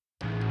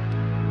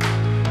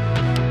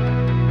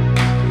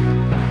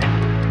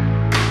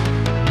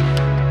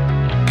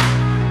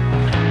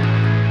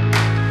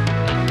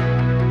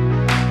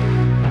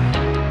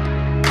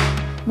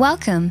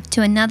Welcome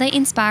to another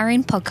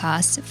inspiring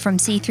podcast from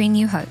C3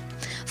 New Hope.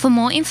 For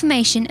more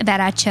information about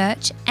our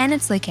church and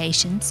its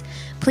locations,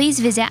 please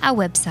visit our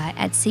website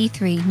at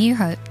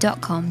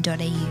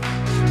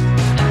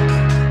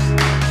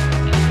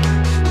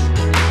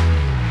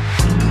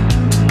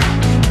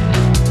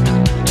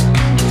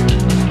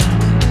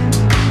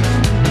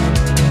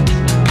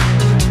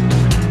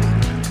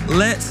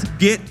Let's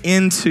get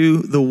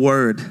into the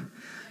word.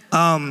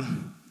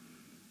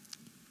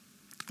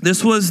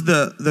 This was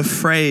the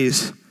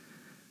phrase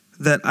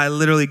that I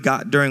literally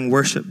got during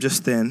worship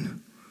just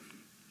then.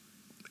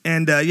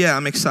 And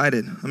I'm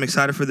excited. I'm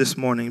excited for this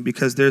morning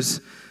because there's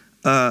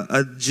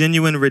a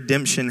genuine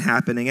redemption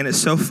happening. And it's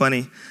so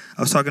funny.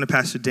 I was talking to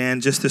Pastor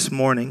Dan just this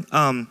morning.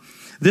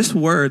 This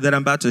word that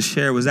I'm about to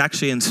share was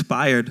actually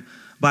inspired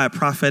by a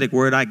prophetic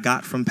word I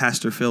got from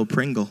Pastor Phil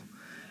Pringle.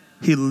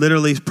 He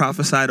literally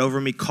prophesied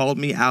over me, called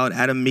me out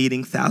at a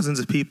meeting,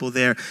 thousands of people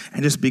there,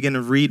 and just began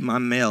to read my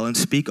mail and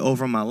speak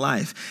over my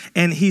life.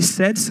 And he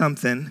said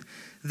something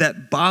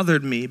that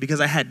bothered me because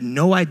I had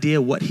no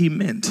idea what he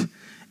meant.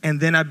 And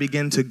then I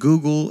began to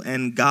Google,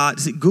 and God.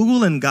 See,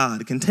 Google and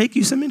God can take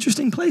you some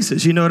interesting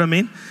places, you know what I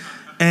mean?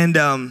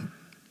 And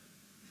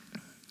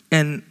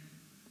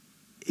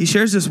he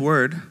shares this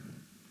word,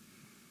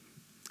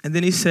 and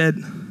then he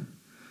said,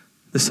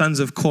 the sons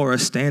of Korah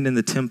stand in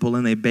the temple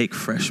and they bake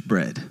fresh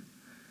bread.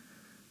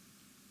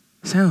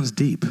 Sounds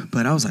deep,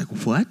 but I was like,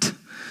 what?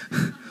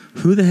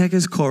 Who the heck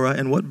is Korah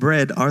and what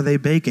bread are they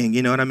baking?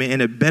 You know what I mean?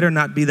 And it better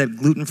not be that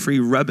gluten-free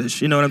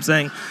rubbish. You know what I'm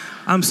saying?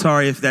 I'm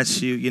sorry if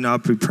that's you. You know, I'll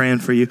be praying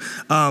for you.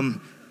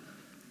 But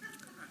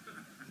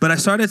I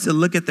started to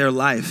look at their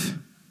life,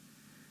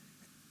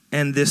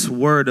 and this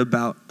word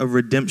about a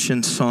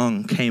redemption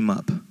song came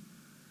up.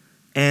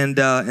 And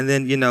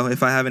then, you know,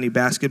 if I have any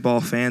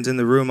basketball fans in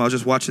the room, I was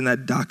just watching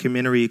that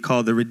documentary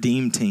called The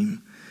Redeem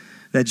Team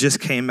that just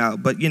came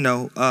out. But, you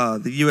know,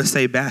 the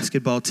USA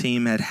basketball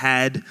team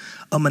had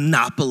a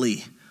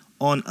monopoly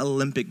on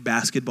Olympic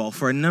basketball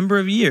for a number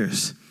of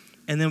years.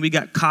 And then we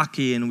got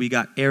cocky and we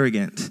got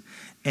arrogant.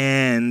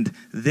 And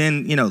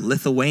then, you know,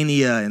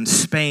 Lithuania and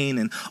Spain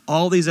and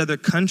all these other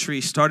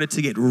countries started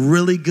to get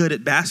really good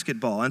at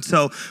basketball. And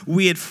so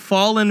we had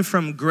fallen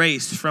from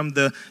grace from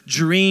the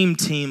dream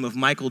team of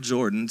Michael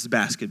Jordan's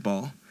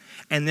basketball.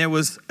 And there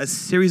was a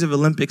series of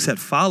Olympics that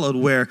followed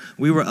where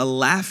we were a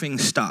laughing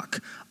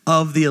stock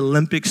of the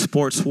Olympic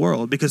sports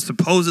world because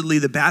supposedly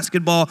the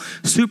basketball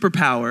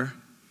superpower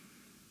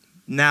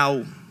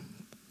now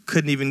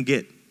couldn't even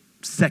get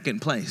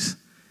second place.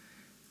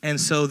 And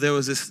so there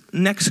was this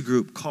next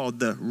group called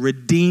the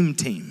Redeem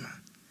Team.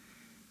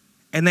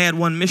 And they had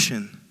one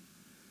mission: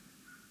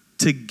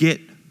 to get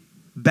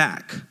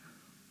back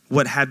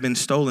what had been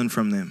stolen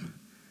from them.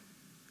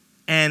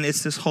 And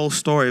it's this whole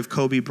story of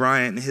Kobe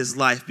Bryant and his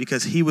life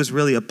because he was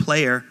really a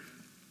player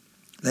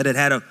that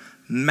had a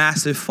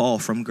massive fall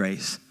from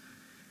grace.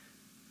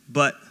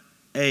 But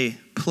a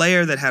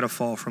player that had a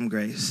fall from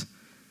grace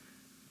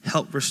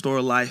helped restore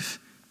life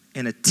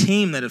in a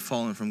team that had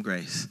fallen from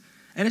grace.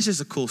 And it's just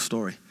a cool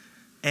story.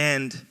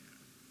 And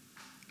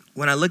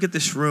when I look at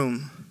this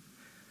room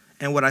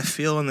and what I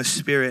feel in the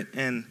spirit,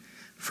 and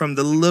from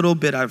the little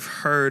bit I've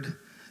heard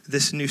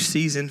this new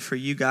season for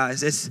you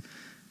guys,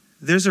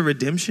 there's a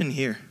redemption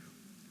here.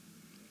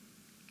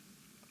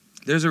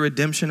 There's a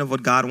redemption of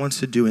what God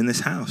wants to do in this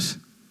house.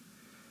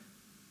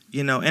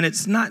 You know, and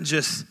it's not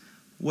just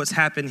what's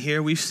happened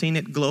here. We've seen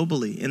it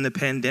globally in the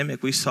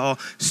pandemic. We saw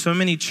so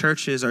many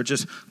churches are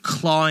just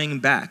clawing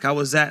back. I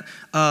was at,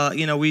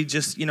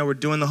 we're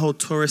doing the whole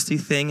touristy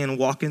thing and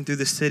walking through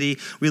the city.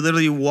 We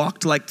literally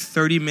walked like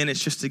 30 minutes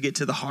just to get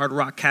to the Hard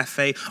Rock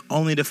Cafe,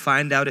 only to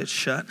find out it's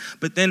shut.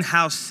 But then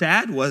how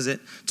sad was it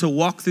to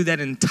walk through that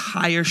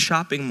entire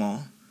shopping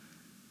mall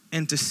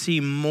and to see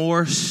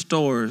more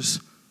stores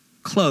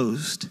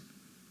closed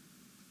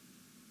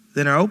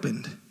than are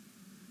opened?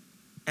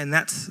 And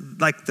that's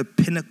like the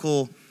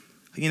pinnacle,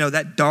 you know,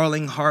 that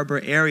Darling Harbor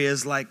area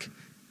is like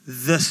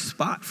the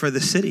spot for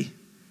the city.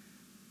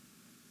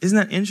 Isn't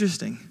that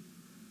interesting?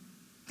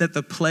 That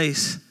the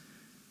place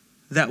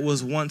that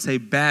was once a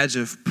badge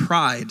of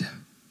pride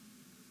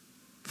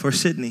for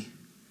Sydney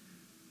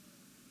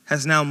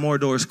has now more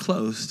doors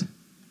closed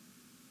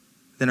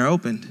than are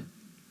opened.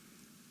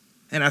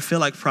 And I feel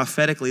like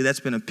prophetically that's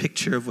been a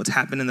picture of what's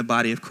happened in the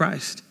body of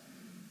Christ.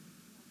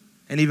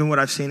 And even what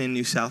I've seen in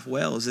New South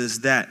Wales is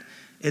that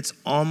it's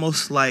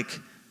almost like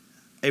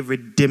a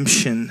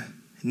redemption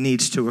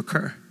needs to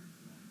occur.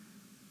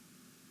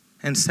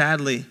 And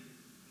sadly,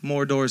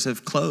 more doors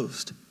have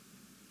closed.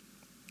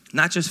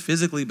 Not just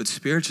physically, but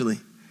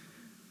spiritually.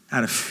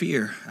 Out of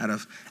fear, out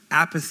of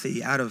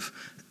apathy, out of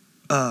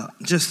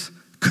just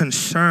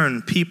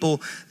concern.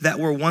 People that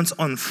were once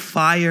on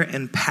fire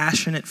and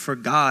passionate for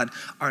God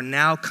are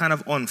now kind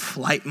of on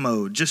flight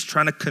mode, just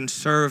trying to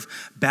conserve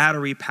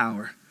battery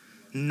power.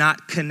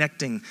 Not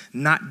connecting,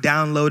 not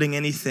downloading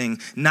anything,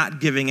 not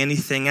giving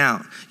anything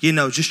out, you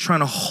know, just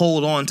trying to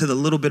hold on to the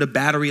little bit of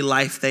battery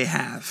life they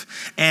have.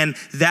 And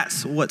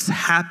that's what's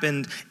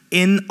happened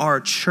in our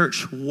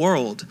church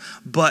world.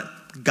 But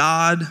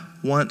God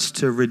wants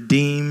to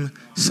redeem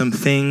some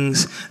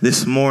things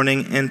this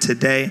morning and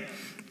today.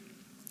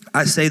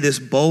 I say this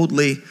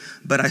boldly,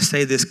 but I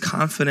say this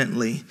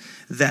confidently,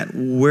 that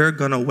we're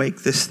going to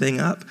wake this thing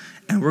up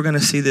and we're going to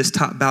see this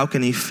top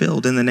balcony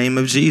filled in the name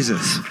of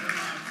Jesus.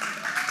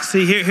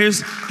 See,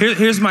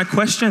 here's my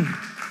question.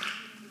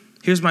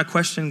 Here's my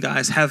question,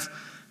 guys.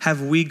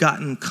 Have we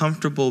gotten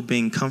comfortable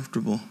being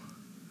comfortable?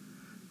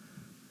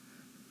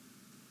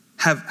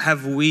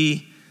 Have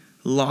we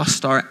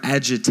lost our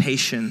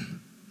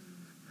agitation?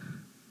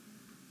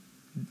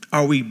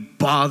 Are we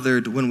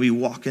bothered when we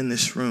walk in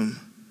this room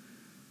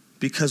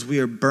because we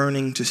are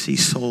burning to see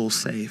souls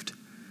saved?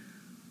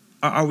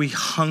 Are we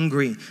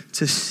hungry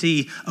to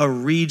see a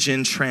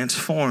region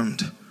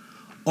transformed?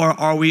 Or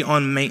are we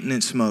on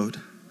maintenance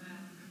mode?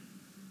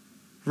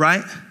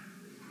 Right?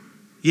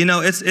 You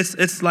know,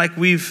 it's like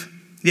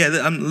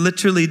I'm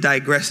literally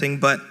digressing,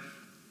 but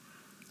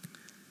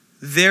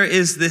there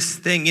is this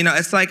thing, you know,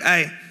 it's like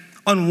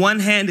on one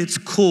hand, it's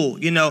cool.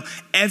 You know,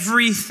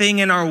 everything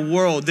in our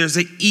world, there's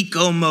an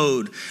eco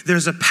mode.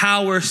 There's a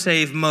power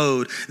save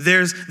mode.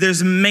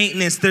 There's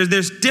maintenance.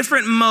 There's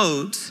different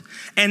modes.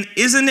 And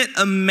isn't it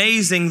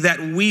amazing that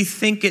we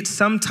think it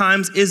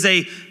sometimes is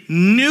a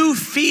new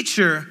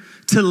feature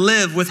to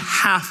live with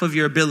half of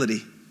your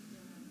ability?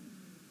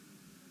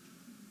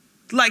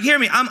 Like, hear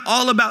me, I'm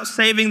all about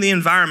saving the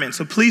environment.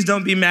 So please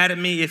don't be mad at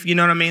me if you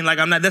know what I mean. Like,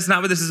 that's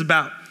not what this is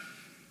about.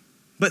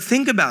 But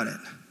think about it.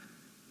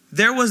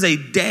 There was a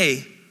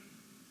day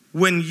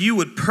when you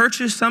would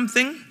purchase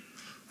something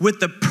with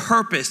the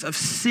purpose of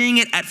seeing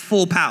it at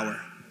full power.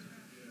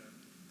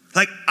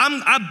 Like,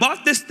 I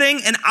bought this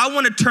thing and I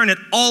want to turn it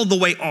all the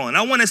way on.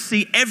 I want to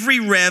see every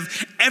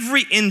rev,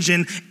 every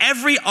engine,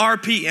 every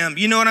RPM.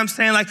 You know what I'm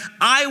saying? Like,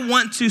 I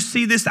want to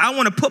see this. I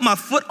want to put my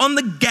foot on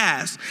the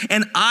gas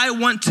and I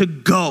want to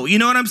go. You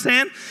know what I'm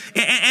saying?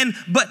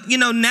 But you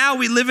know, now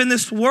we live in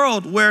this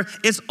world where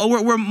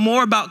we're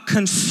more about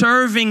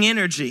conserving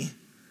energy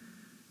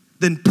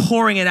than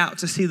pouring it out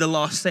to see the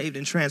lost saved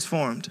and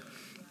transformed.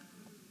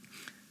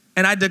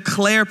 And I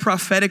declare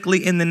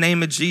prophetically in the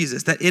name of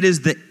Jesus that it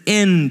is the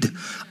end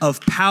of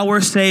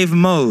power save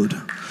mode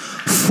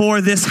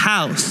for this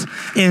house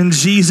in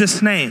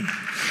Jesus' name.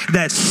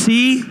 That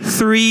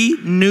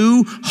C3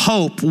 New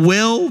Hope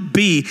will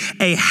be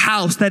a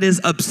house that is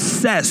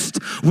obsessed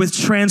with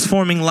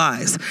transforming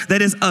lives,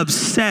 that is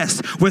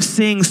obsessed with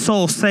seeing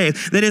souls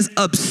saved, that is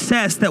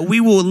obsessed that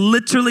we will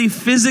literally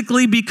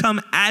physically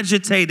become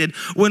agitated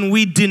when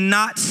we do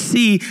not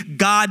see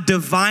God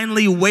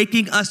divinely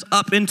waking us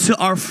up into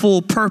our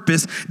full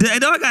purpose. Do I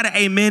got an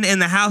amen in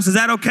the house? Is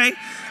that okay?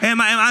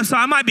 I'm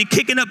sorry, I might be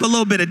kicking up a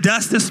little bit of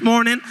dust this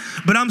morning,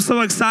 but I'm so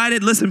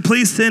excited. Listen,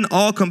 please send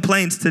all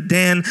complaints to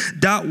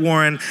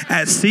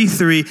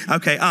dan.warren@c3.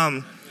 Okay,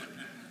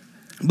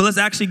 but let's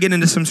actually get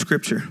into some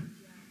scripture.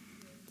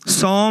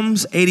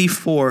 Psalms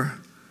 84,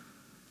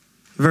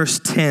 verse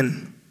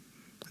 10,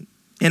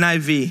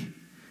 NIV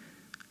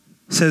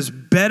says,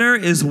 "Better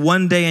is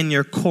one day in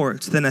your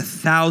courts than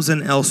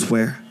 1,000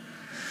 elsewhere.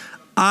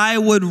 I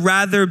would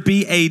rather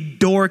be a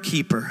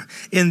doorkeeper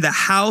in the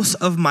house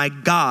of my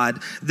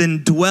God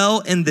than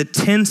dwell in the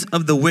tents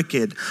of the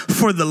wicked.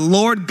 For the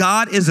Lord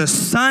God is a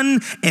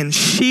sun and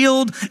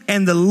shield,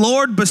 and the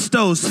Lord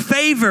bestows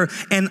favor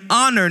and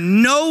honor.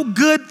 No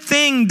good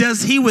thing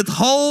does he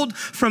withhold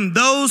from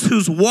those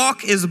whose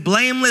walk is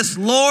blameless.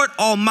 Lord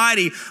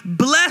Almighty,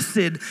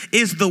 blessed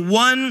is the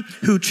one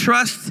who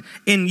trusts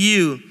in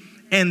you."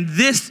 And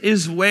this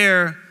is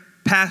where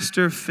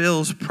Pastor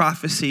Phil's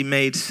prophecy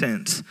made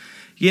sense.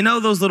 You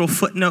know those little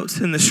footnotes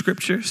in the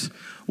scriptures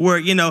where,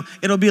 you know,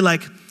 it'll be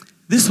like,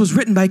 this was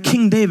written by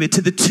King David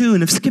to the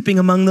tune of Skipping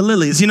Among the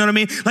Lilies. You know what I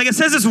mean? Like, it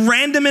says this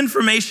random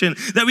information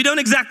that we don't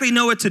exactly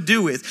know what to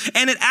do with.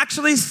 And it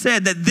actually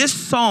said that this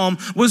psalm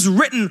was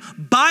written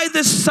by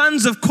the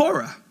sons of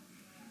Korah.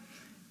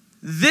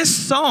 This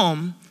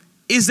psalm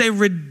is a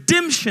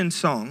redemption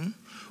song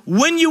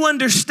when you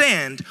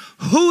understand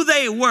who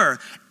they were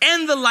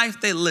and the life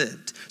they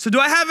lived. So do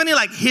I have any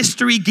like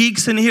history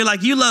geeks in here?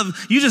 Like you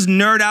just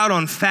nerd out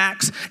on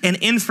facts and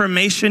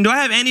information. Do I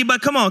have anybody?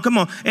 Come on.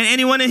 And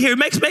anyone in here?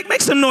 Make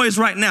some noise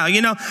right now.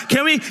 You know,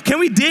 can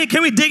we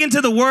dig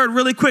into the word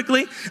really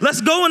quickly?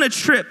 Let's go on a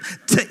trip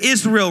to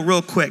Israel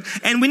real quick.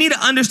 And we need to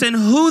understand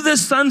who the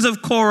sons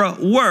of Korah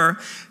were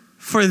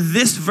for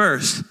this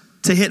verse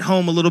to hit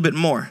home a little bit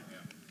more.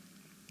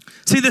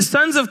 See, the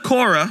sons of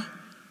Korah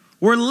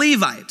were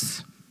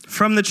Levites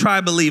from the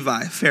tribe of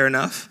Levi. Fair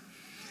enough.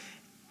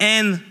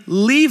 And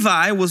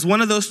Levi was one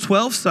of those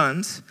 12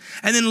 sons.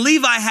 And then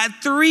Levi had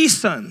 3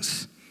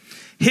 sons.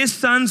 His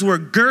sons were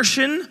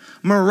Gershon,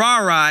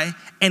 Merari,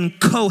 and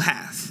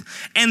Kohath.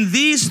 And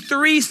these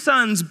three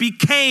sons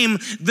became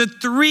the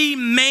three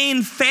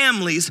main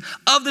families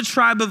of the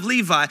tribe of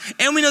Levi.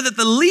 And we know that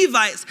the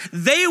Levites,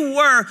 they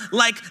were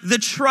like the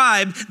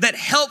tribe that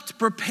helped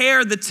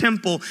prepare the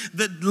temple.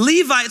 The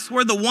Levites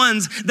were the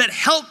ones that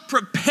helped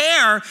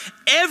prepare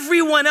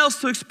everyone else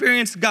to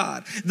experience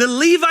God. The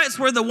Levites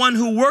were the one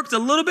who worked a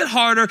little bit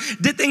harder,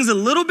 did things a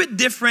little bit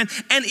different.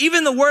 And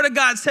even the word of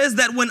God says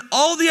that when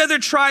all the other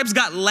tribes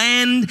got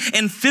land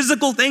and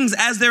physical things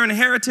as their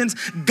inheritance,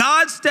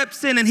 God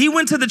steps in and he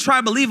went to the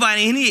tribe of Levi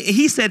and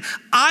he said,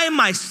 I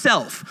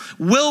myself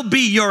will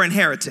be your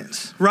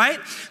inheritance, right?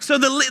 So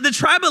the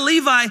tribe of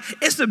Levi,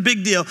 it's a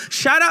big deal.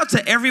 Shout out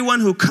to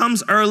everyone who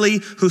comes early,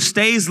 who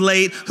stays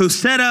late, who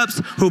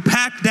setups, who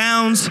pack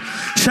downs.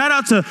 Shout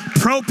out to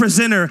Pro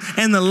Presenter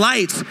and the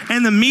lights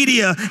and the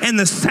media and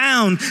the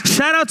sound.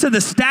 Shout out to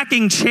the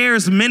Stacking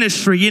Chairs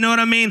ministry, you know what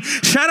I mean?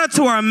 Shout out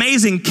to our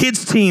amazing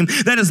kids team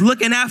that is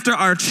looking after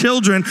our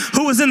children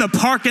who was in the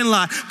parking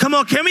lot. Come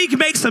on, can we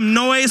make some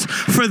noise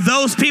for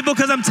those people?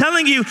 Because I'm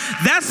telling you,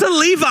 that's a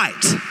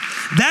Levite.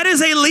 That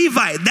is a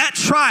Levite, that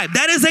tribe,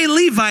 that is a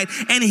Levite.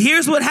 And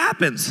here's what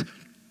happens.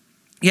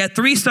 You had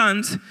three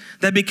sons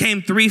that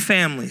became three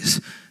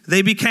families.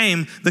 They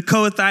became the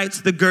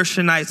Kohathites, the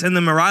Gershonites, and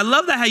the Merari. I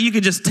love that how you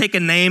could just take a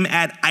name,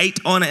 add "ite"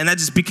 on it, and that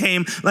just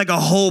became like a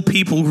whole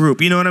people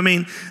group. You know what I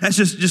mean? That's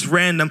just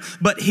random.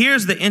 But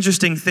here's the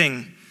interesting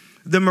thing.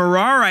 The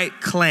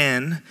Merarite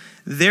clan,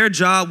 their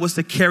job was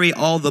to carry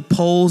all the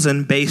poles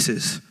and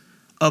bases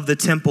of the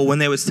temple when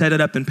they would set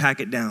it up and pack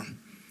it down.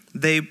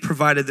 They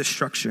provided the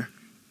structure.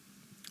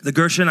 The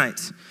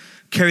Gershonites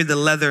carried the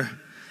leather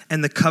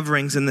and the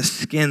coverings and the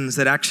skins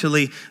that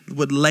actually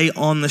would lay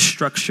on the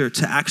structure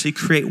to actually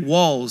create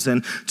walls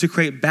and to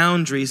create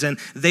boundaries. And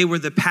they were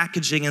the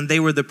packaging and they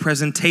were the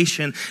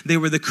presentation. They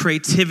were the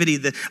creativity,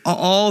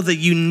 all the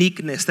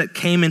uniqueness that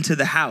came into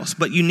the house.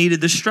 But you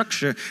needed the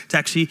structure to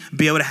actually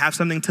be able to have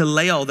something to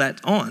lay all that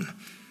on.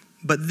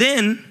 But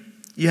then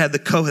you had the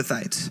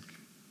Kohathites.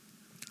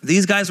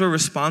 These guys were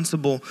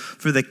responsible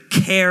for the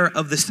care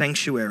of the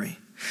sanctuary.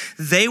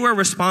 They were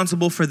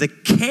responsible for the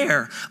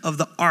care of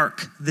the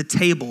ark, the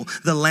table,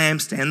 the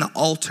lampstand, the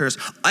altars.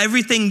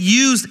 Everything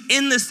used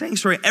in the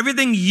sanctuary,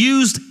 everything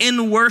used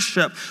in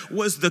worship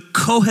was the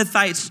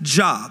Kohathites'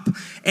 job.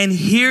 And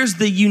here's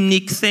the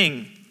unique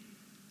thing.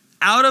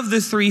 Out of the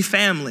three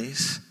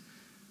families,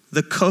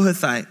 the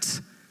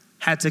Kohathites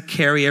had to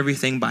carry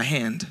everything by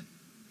hand.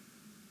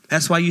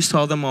 That's why you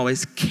saw them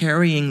always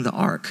carrying the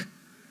ark.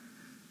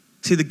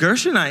 See, the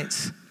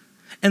Gershonites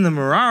and the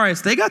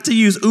Merarites, they got to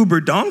use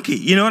Uber donkey,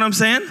 you know what I'm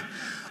saying?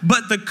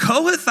 But the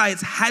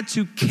Kohathites had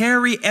to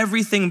carry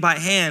everything by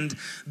hand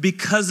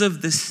because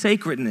of the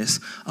sacredness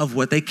of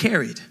what they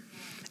carried.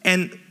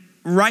 And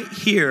right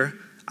here,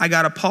 I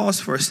gotta pause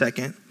for a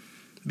second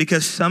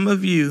because some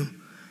of you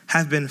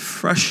have been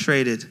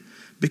frustrated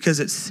because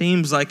it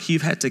seems like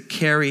you've had to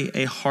carry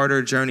a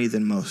harder journey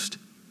than most.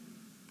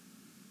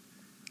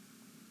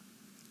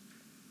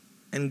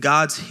 And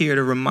God's here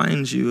to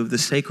remind you of the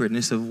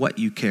sacredness of what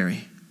you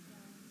carry.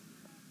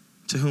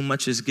 To whom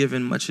much is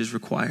given, much is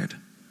required.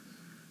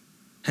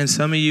 And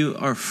some of you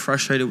are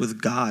frustrated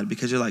with God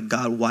because you're like,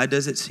 God, why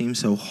does it seem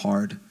so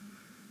hard?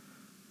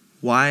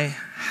 Why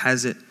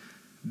has it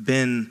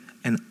been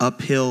an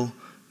uphill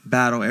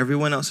battle?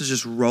 Everyone else is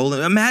just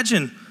rolling.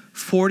 Imagine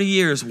 40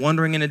 years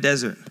wandering in a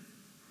desert,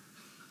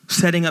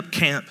 setting up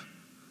camp,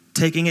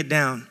 taking it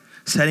down,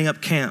 setting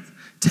up camp,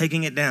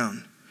 taking it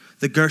down.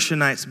 The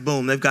Gershonites,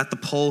 boom, they've got the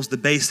poles, the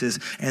bases,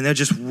 and they're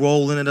just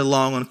rolling it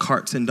along on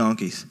carts and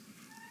donkeys.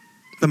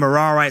 The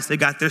Merarites, they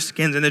got their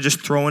skins and they're just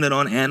throwing it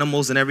on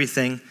animals and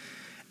everything.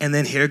 And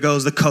then here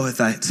goes the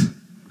Kohathites,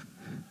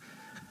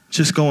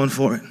 just going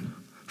for it.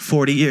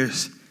 40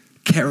 years,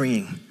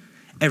 carrying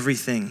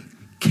everything,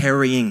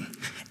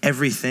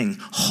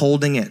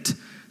 holding it.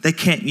 They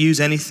can't use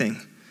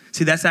anything.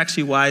 See, that's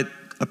actually why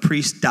a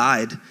priest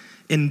died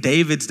in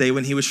David's day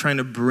when he was trying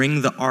to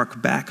bring the ark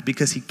back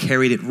because he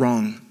carried it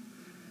wrong.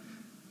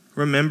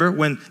 Remember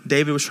when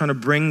David was trying to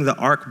bring the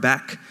ark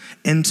back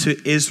into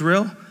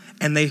Israel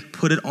and they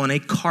put it on a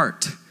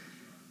cart?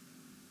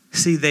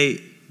 See,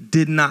 they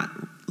did not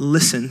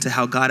listen to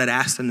how God had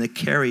asked them to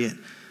carry it,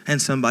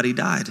 and somebody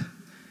died.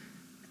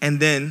 And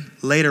then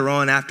later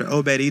on, after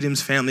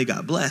Obed-Edom's family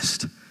got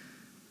blessed,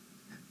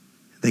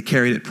 they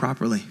carried it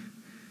properly.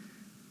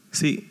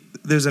 See,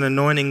 there's an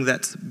anointing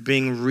that's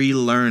being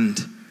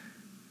relearned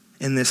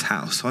in this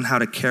house on how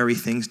to carry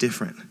things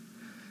different.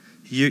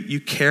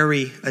 You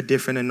carry a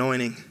different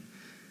anointing.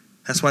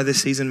 That's why this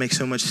season makes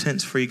so much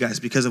sense for you guys,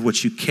 because of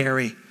what you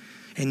carry.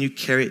 And you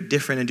carry it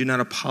different, and do not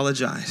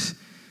apologize.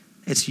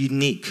 It's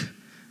unique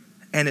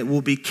and it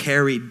will be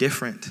carried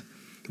different.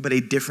 But a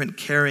different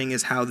carrying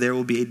is how there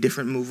will be a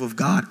different move of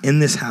God in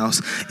this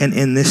house and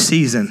in this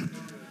season.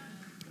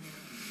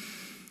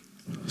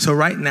 So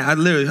right now,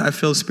 I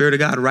feel the Spirit of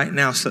God right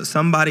now. So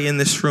somebody in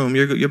this room,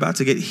 you're about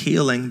to get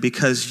healing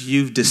because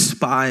you've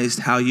despised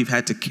how you've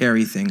had to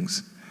carry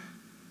things.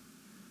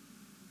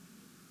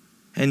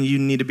 And you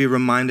need to be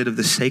reminded of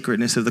the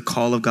sacredness of the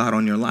call of God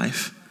on your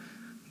life.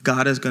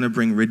 God is going to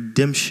bring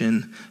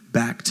redemption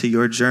back to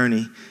your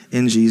journey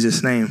in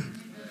Jesus' name.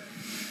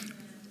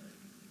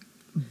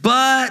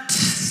 But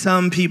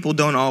some people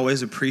don't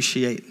always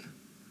appreciate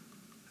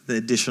the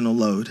additional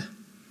load.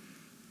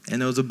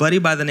 And there was a buddy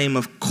by the name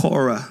of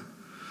Korah,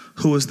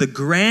 who was the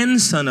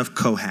grandson of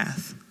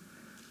Kohath,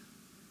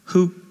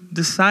 who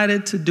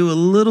decided to do a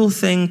little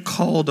thing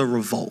called a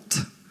revolt.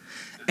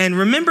 And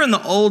remember, in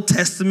the Old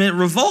Testament,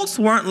 revolts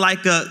weren't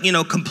like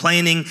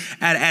complaining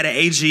at an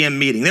AGM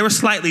meeting. They were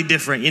slightly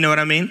different, you know what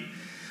I mean?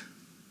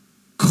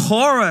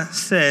 Korah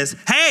says,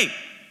 hey,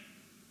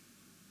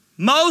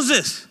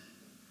 Moses,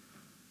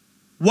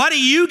 why do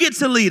you get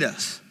to lead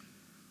us?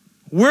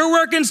 We're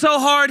working so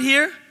hard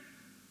here.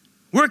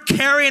 We're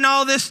carrying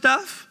all this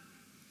stuff.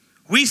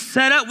 We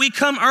set up, we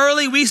come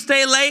early, we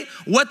stay late.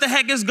 What the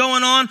heck is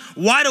going on?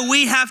 Why do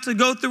we have to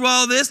go through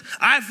all this?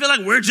 I feel like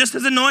we're just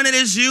as anointed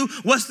as you.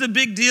 What's the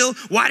big deal?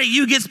 Why do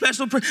you get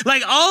special?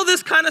 Like all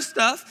this kind of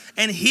stuff.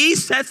 And he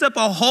sets up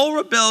a whole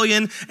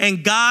rebellion,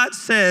 and God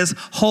says,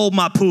 hold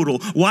my poodle.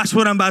 Watch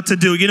what I'm about to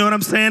do. You know what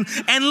I'm saying?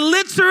 And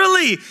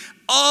literally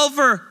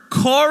over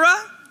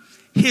Korah,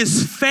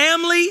 his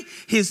family,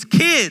 his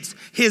kids,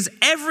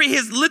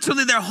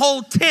 literally their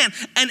whole tent,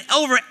 and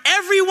over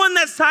everyone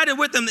that sided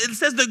with them, it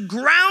says the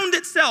ground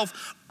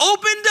itself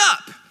opened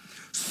up,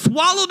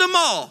 swallowed them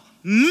all,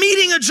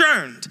 meeting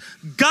adjourned.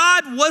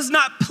 God was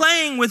not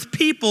playing with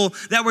people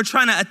that were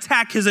trying to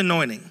attack his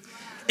anointing.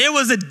 It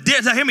was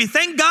hear me,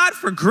 thank God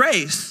for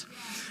grace.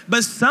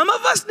 But some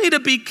of us need to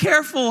be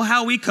careful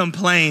how we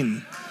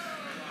complain.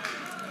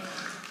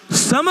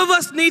 Some of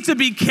us need to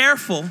be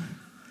careful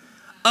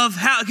of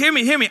how, hear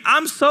me.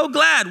 I'm so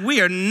glad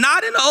we are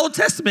not in the Old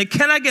Testament.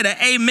 Can I get an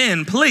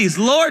amen, please?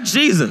 Lord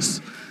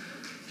Jesus.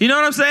 You know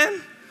what I'm saying?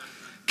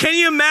 Can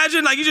you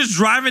imagine, like, you just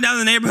driving down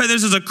the neighborhood,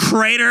 there's just a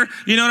crater,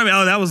 you know what I mean?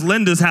 Oh, that was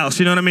Linda's house,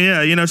 you know what I mean?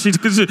 Yeah, you know,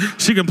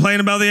 she complained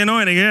about the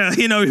anointing. Yeah,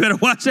 you know, you better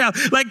watch out.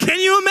 Like, can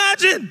you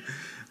imagine?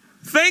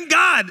 Thank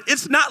God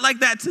it's not like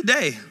that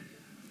today.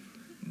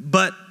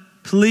 But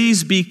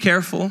please be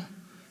careful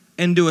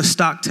and do a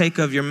stock take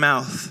of your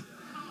mouth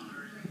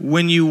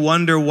when you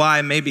wonder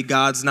why maybe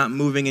God's not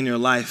moving in your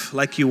life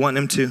like you want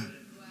him to.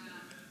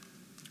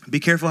 Be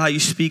careful how you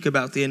speak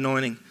about the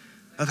anointing,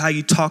 of how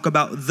you talk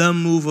about the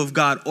move of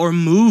God or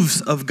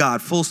moves of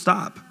God, full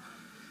stop.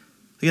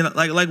 You know,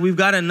 like we've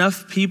got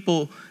enough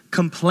people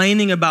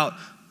complaining about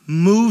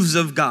moves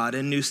of God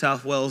in New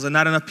South Wales and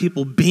not enough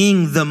people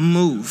being the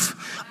move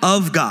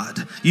of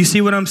God. You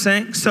see what I'm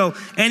saying? So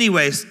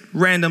anyways,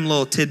 random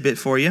little tidbit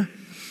for you.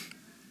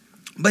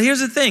 But here's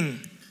the thing.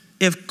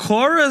 If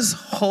Korah's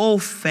whole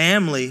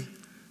family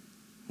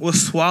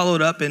was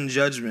swallowed up in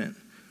judgment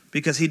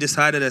because he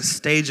decided to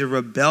stage a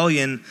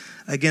rebellion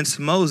against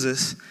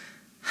Moses,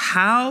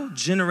 how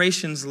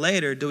generations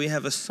later do we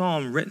have a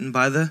psalm written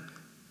by the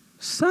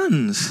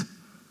sons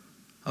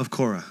of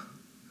Korah?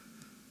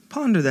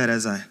 Ponder that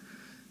as I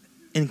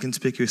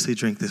inconspicuously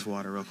drink this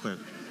water real quick.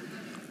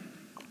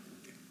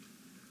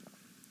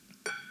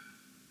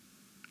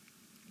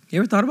 You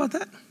ever thought about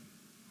that?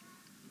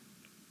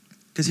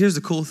 Because here's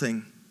the cool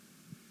thing.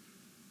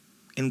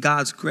 In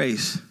God's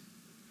grace,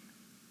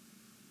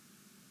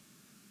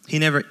 he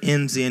never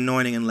ends the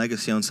anointing and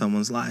legacy on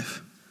someone's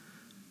life.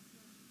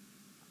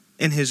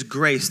 In his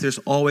grace, there's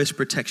always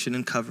protection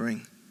and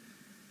covering.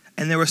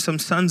 And there were some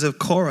sons of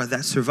Korah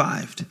that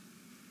survived.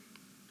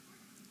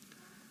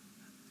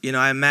 You know,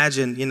 I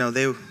imagine,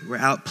 they were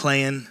out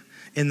playing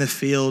in the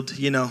field,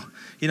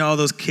 all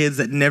those kids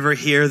that never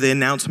hear the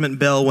announcement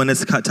bell when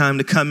it's time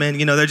to come in.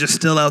 They're just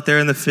still out there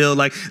in the field.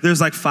 Like, there's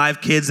like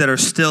 5 kids that are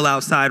still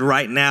outside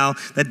right now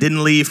that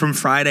didn't leave from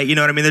Friday. You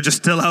know what I mean? They're just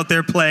still out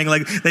there playing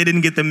like they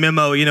didn't get the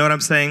memo. You know what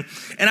I'm saying?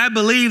 And I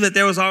believe that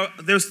there's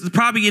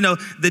probably,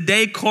 the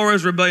day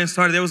Korah's rebellion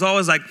started, there was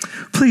always like,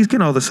 please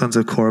can all the sons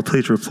of Korah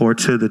please report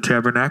to the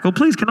tabernacle?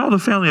 Please can all the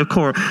family of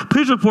Korah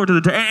please report to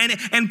the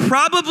and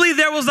probably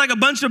there was like a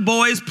bunch of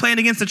boys playing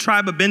against the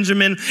tribe of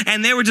Benjamin,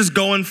 and they were just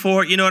going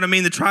for it. You know what I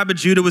mean? The tribe of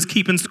Judah was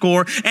keeping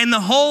score, and the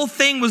whole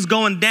thing was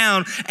going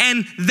down,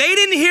 and they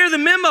didn't hear the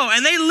memo,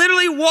 and they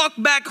literally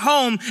walked back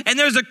home, and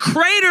there's a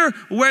crater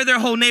where their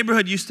whole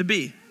neighborhood used to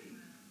be.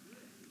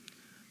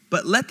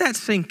 But let that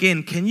sink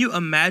in. Can you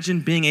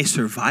imagine being a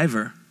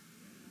survivor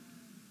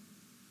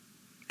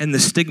and the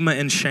stigma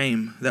and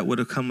shame that would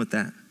have come with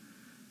that?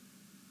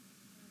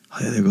 Oh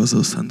yeah, there goes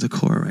those sons of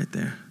Korah right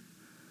there.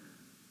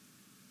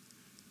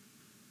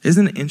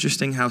 Isn't it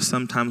interesting how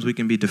sometimes we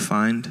can be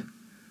defined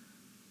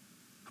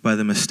by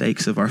the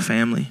mistakes of our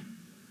family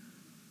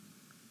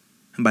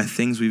and by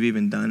things we've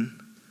even done?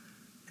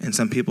 And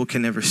some people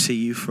can never see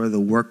you for the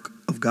work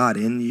of God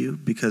in you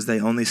because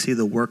they only see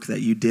the work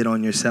that you did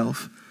on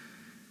yourself.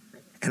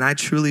 And I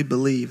truly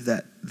believe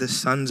that the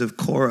sons of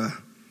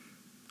Korah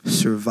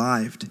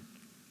survived,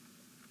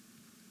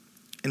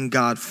 and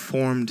God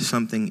formed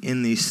something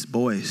in these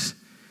boys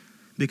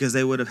because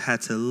they would have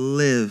had to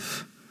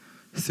live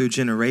through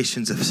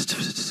generations of there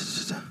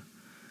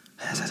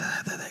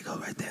they go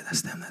right there,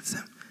 that's them.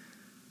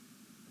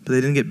 But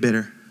they didn't get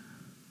bitter.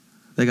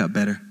 They got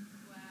better.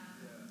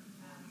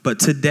 But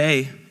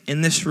today,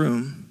 in this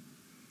room,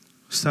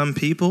 some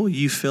people,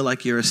 you feel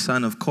like you're a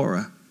son of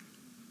Korah.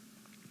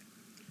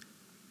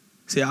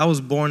 See, I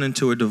was born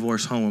into a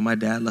divorce home where my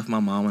dad left my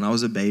mom when I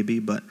was a baby,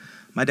 but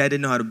my dad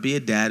didn't know how to be a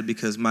dad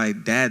because my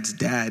dad's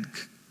dad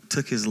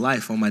took his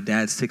life on my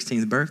dad's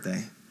 16th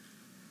birthday.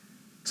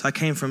 So I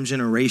came from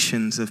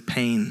generations of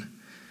pain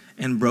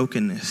and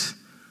brokenness.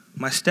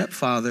 My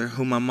stepfather,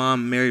 who my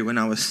mom married when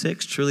I was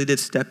 6, truly did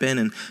step in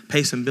and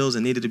pay some bills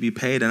that needed to be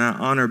paid, and I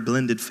honor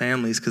blended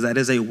families because that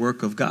is a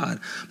work of God.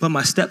 But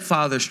my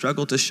stepfather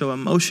struggled to show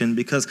emotion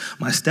because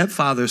my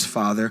stepfather's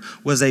father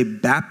was a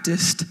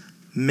Baptist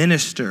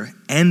minister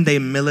and a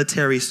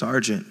military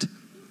sergeant.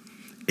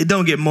 It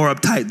don't get more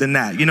uptight than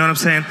that. You know what I'm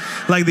saying?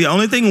 Like, the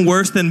only thing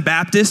worse than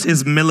Baptist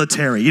is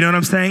military. You know what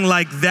I'm saying?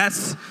 Like,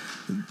 that's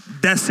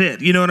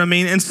it. You know what I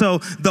mean? And so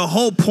the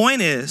whole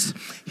point is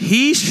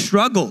he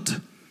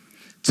struggled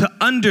to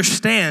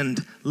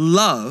understand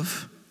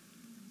love.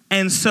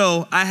 And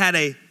so I had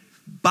a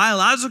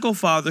biological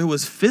father who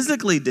was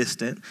physically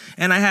distant,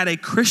 and I had a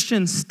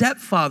Christian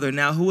stepfather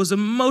now who was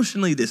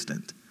emotionally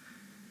distant.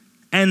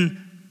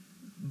 And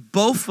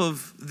both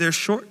of their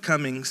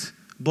shortcomings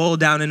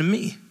boiled down into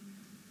me.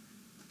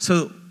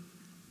 So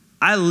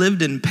I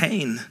lived in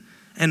pain,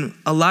 and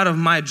a lot of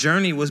my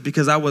journey was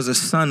because I was a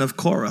son of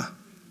Korah.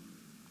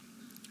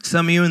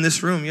 Some of you in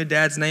this room, your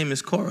dad's name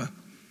is Korah.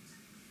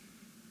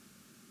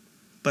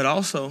 But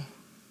also,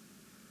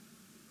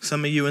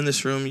 some of you in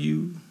this room,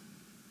 you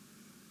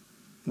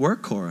were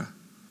Korah.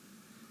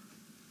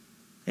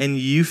 And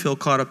you feel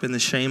caught up in the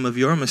shame of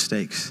your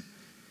mistakes.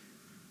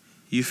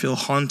 You feel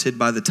haunted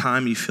by the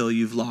time you feel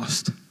you've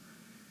lost.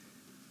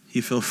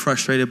 You feel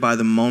frustrated by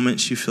the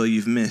moments you feel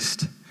you've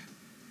missed.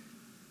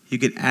 You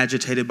get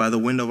agitated by the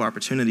window of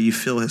opportunity you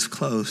feel has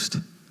closed.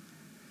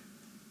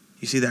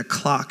 You see that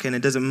clock and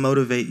it doesn't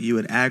motivate you,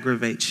 it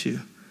aggravates you.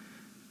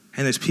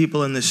 And there's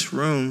people in this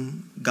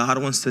room,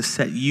 God wants to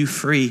set you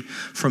free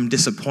from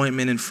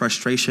disappointment and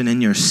frustration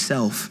in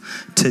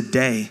yourself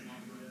today.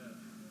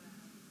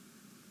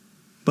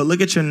 But look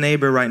at your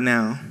neighbor right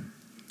now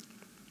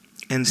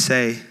and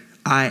say,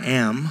 I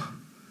am.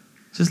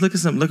 Just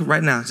look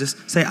right now.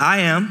 Just say, I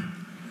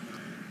am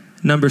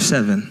number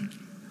 7.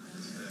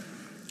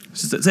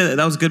 Just say that.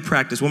 That was good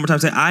practice. One more time.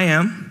 Say, I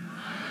am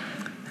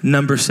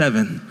number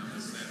 7.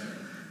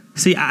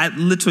 See, I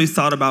literally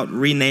thought about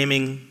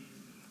renaming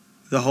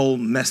the whole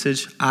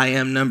message, I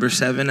am number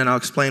 7, and I'll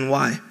explain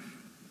why.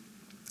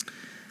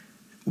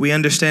 We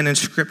understand in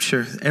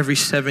Scripture, every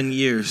 7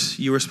 years,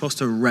 you were supposed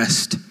to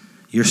rest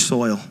your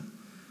soil.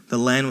 The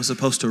land was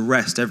supposed to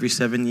rest every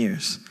 7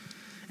 years.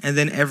 And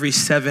then every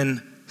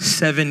seven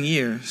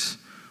years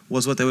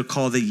was what they would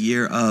call the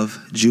year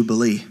of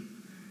Jubilee.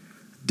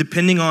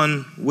 Depending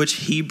on which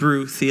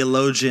Hebrew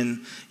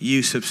theologian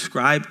you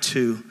subscribe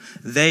to,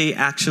 they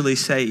actually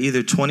say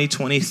either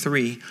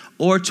 2023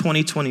 or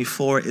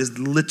 2024 is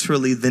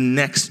literally the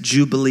next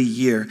Jubilee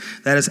year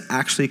that is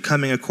actually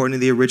coming according to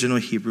the original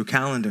Hebrew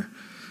calendar.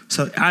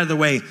 So either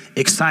way,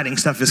 exciting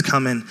stuff is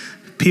coming.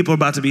 People are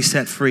about to be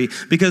set free.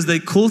 Because the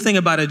cool thing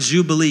about a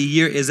Jubilee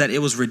year is that it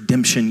was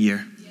redemption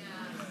year.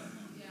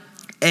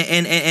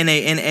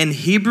 And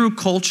Hebrew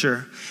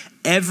culture,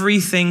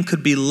 everything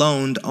could be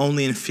loaned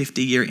only in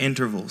 50-year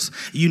intervals.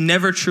 You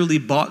never truly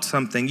bought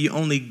something. You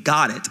only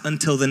got it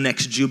until the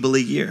next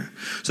Jubilee year.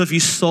 So if you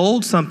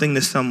sold something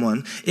to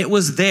someone, it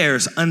was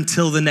theirs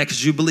until the next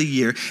Jubilee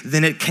year.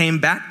 Then it came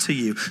back to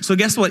you. So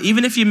guess what?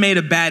 Even if you made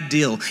a bad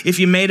deal, if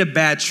you made a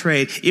bad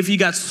trade, if you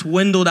got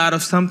swindled out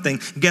of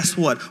something, guess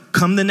what?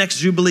 Come the next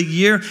Jubilee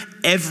year,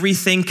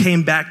 everything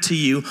came back to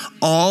you.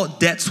 All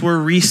debts were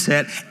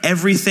reset.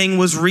 Everything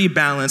was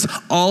rebalanced.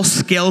 All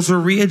scales were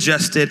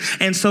readjusted.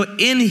 And so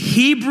in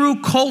Hebrew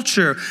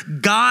culture,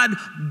 God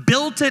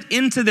built it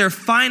into their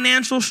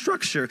financial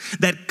structure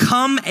that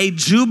come a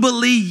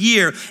Jubilee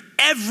year,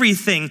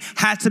 everything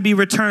had to be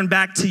returned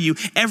back to you.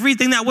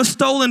 Everything that was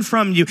stolen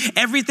from you,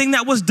 everything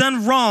that was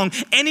done wrong,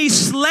 any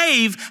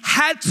slave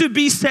had to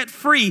be set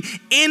free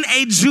in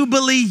a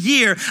Jubilee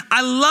year.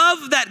 I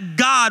love that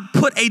God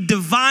put a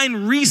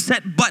divine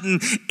reset button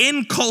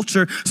in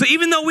culture. So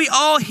even though we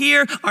all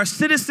here are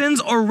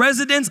citizens or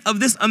residents of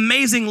this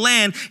amazing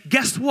land,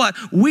 guess what?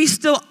 We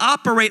still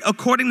operate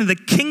according to the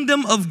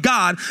kingdom of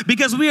God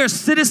because we are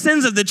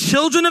citizens of the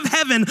children of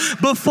heaven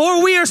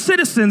before we are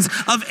citizens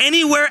of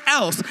anywhere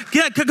else.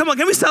 Yeah, come on,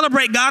 can we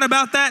celebrate God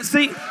about that?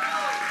 See? Because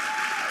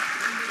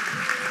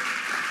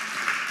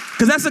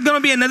that's going to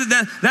be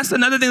that's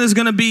another thing that's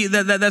going to be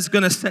that's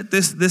going to set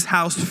this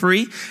house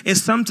free.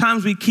 Is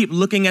sometimes we keep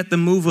looking at the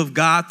move of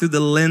God through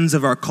the lens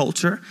of our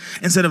culture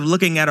instead of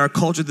looking at our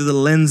culture through the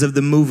lens of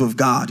the move of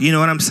God. You know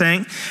what I'm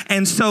saying?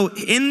 And so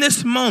in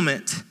this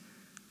moment,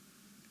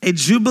 a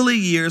Jubilee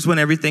year is when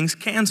everything's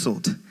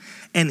canceled.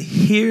 And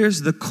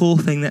here's the cool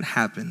thing that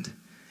happened.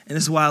 And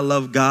this is why I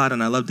love God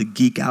and I love to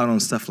geek out on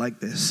stuff like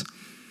this.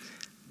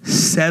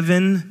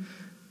 7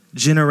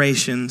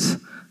 generations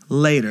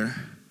later,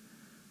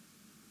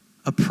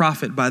 a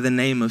prophet by the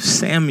name of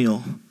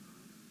Samuel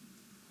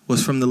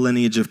was from the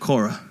lineage of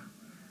Korah.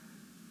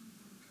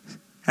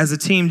 as the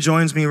team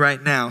joins me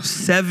right now,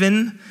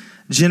 7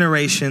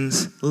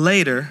 generations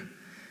later,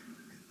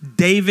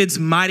 David's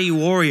mighty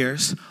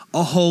warriors,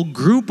 a whole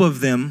group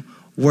of them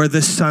were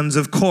the sons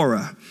of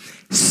Korah.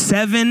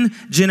 7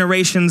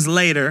 generations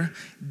later,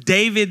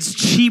 David's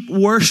cheap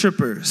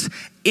worshipers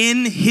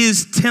in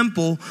his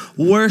temple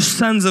were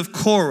sons of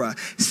Korah.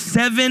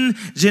 7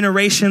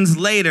 generations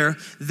later,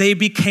 they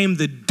became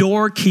the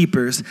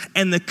doorkeepers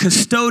and the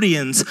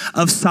custodians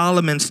of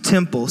Solomon's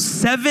temple.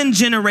 7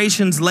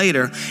 generations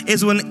later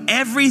is when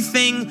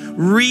everything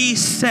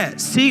reset.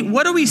 See,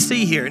 what do we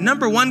see here?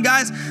 Number one,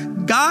 guys,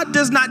 God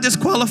does not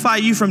disqualify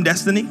you from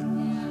destiny.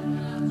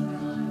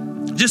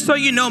 Just so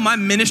you know, my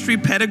ministry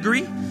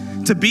pedigree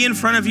to be in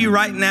front of you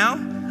right now,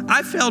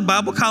 I failed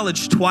Bible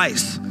college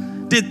twice,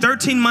 did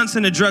 13 months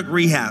in a drug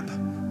rehab.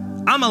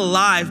 I'm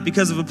alive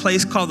because of a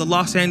place called the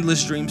Los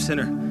Angeles Dream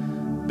Center,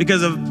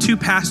 because of 2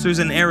 pastors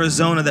in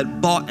Arizona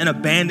that bought an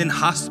abandoned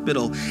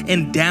hospital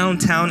in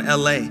downtown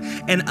LA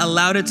and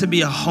allowed it to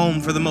be a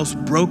home for the most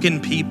broken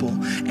people.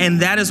 And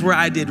that is where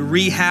I did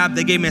rehab.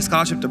 They gave me a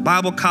scholarship to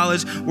Bible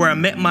college where I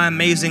met my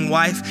amazing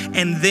wife.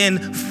 And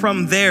then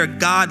from there,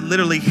 God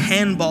literally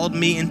handballed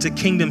me into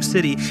Kingdom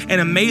City,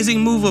 an amazing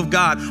move of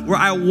God where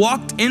I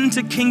walked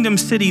into Kingdom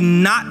City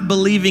not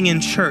believing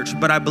in church,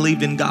 but I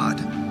believed in God.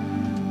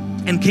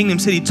 And Kingdom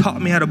City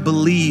taught me how to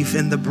believe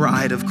in the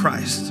bride of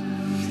Christ.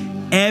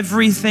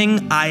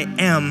 Everything I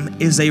am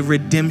is a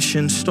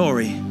redemption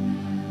story.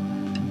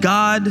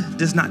 God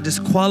does not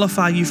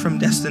disqualify you from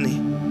destiny.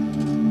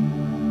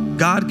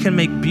 God can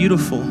make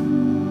beautiful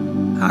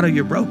out of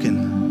your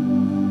broken.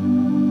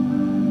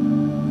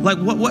 Like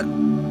what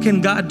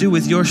can God do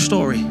with your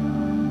story?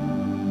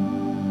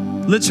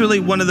 Literally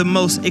one of the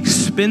most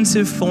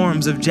expensive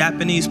forms of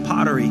Japanese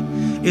pottery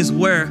is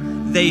where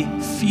they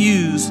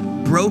fuse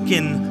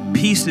broken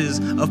pieces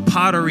of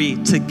pottery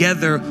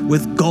together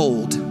with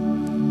gold.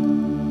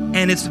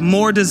 And it's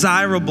more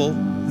desirable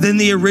than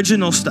the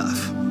original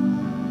stuff.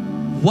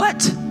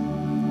 What?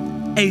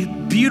 A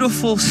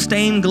beautiful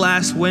stained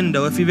glass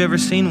window, if you've ever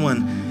seen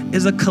one,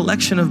 is a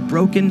collection of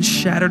broken,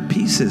 shattered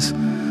pieces.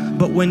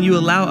 But when you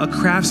allow a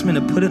craftsman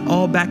to put it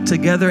all back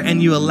together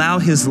and you allow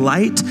his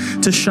light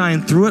to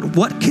shine through it,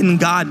 what can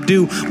God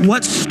do?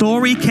 What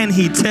story can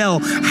he tell?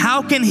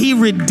 How can he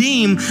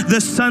redeem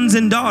the sons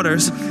and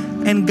daughters?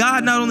 And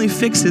God not only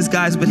fixes,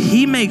 guys, but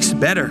he makes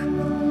better.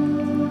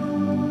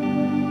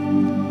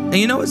 And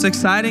you know what's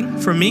exciting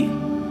for me?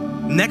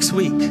 Next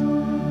week,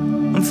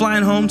 I'm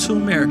flying home to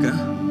America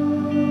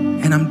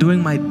and I'm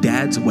doing my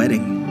dad's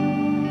wedding.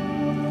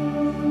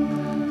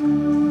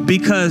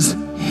 Because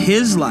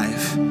his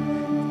life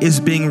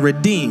is being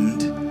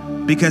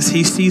redeemed because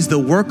he sees the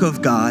work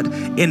of God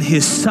in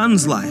his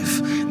son's life.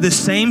 The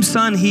same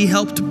son he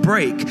helped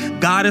break,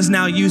 God is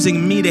now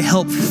using me to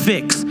help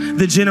fix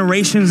the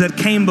generations that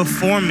came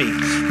before me.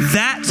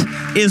 That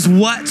is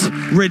what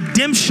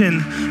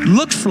redemption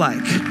looks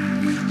like.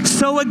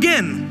 So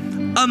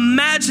again,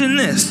 imagine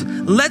this.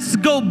 Let's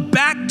go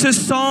back to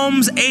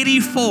Psalms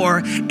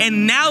 84,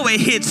 and now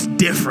it hits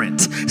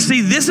different.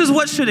 See, this is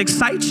what should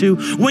excite you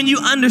when you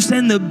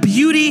understand the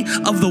beauty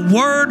of the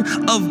Word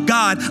of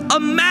God.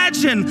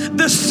 Imagine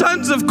the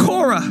sons of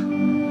Korah,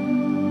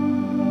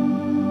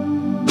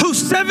 who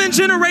 7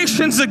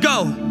 generations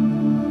ago,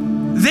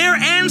 their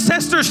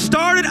ancestors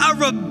started a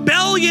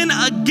rebellion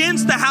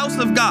against the house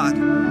of God.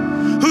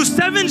 Who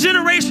 7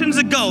 generations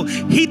ago,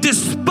 he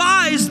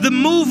despised the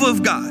move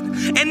of God.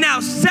 And now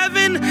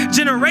 7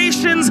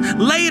 generations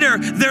later,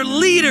 they're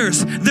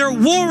leaders, they're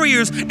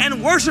warriors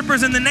and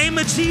worshipers in the name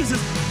of Jesus.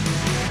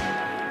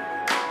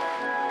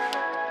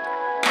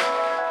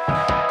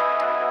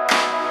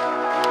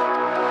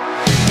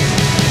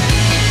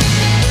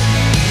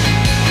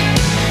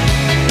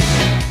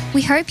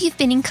 We hope you've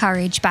been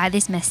encouraged by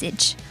this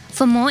message.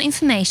 For more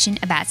information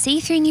about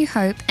C3 New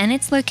Hope and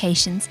its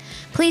locations,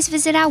 please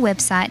visit our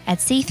website at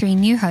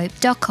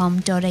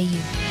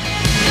c3newhope.com.au.